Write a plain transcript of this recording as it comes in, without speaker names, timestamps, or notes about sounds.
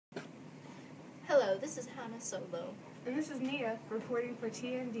Hello, this is Hannah Solo. And this is Nia, reporting for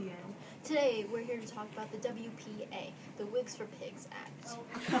TNDN. Today, we're here to talk about the WPA, the Wigs for Pigs Act.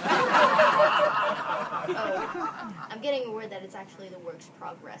 I'm getting a word that it's actually the Works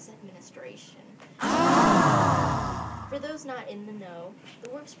Progress Administration. For those not in the know, the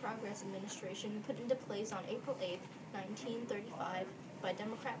Works Progress Administration, put into place on April 8, 1935, by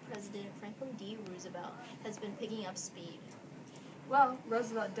Democrat President Franklin D. Roosevelt, has been picking up speed. Well,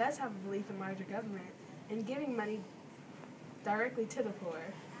 Roosevelt does have a belief in larger government and giving money directly to the poor.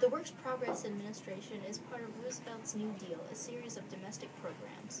 The Works Progress Administration is part of Roosevelt's New Deal, a series of domestic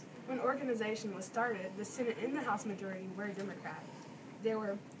programs. When organization was started, the Senate and the House majority were Democrat. There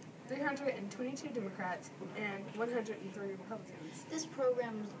were 322 Democrats and 103 Republicans. This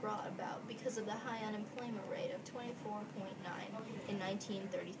program was brought about because of the high unemployment rate of 24.9 in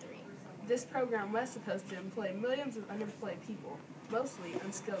 1933. This program was supposed to employ millions of unemployed people, mostly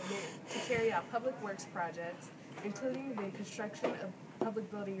unskilled men, to carry out public works projects, including the construction of public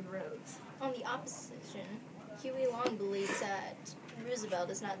buildings and roads. On the opposition, Huey Long believes that Roosevelt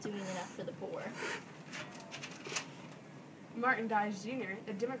is not doing enough for the poor. Martin Dies Jr.,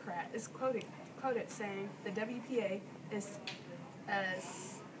 a Democrat, is quoted saying the WPA is a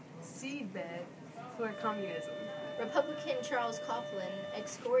seedbed for communism. Republican Charles Coughlin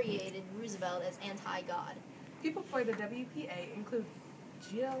excoriated Roosevelt as anti-God. People for the WPA include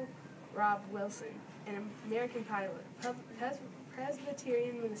Jill Robb Wilson, an American pilot,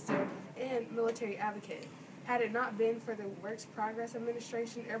 Presbyterian minister, and military advocate. Had it not been for the Works Progress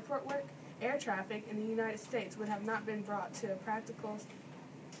Administration airport work, air traffic in the United States would have not been brought to a practical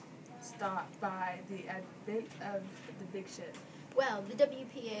stop by the advent of the big ship. Well, the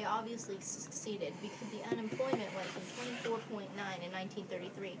WPA obviously succeeded because the unemployment went from 24.9 in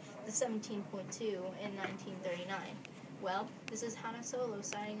 1933 to 17.2 in 1939. Well, this is Hannah Solo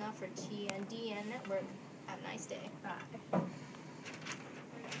signing off for TNDN Network. Have a nice day. Bye.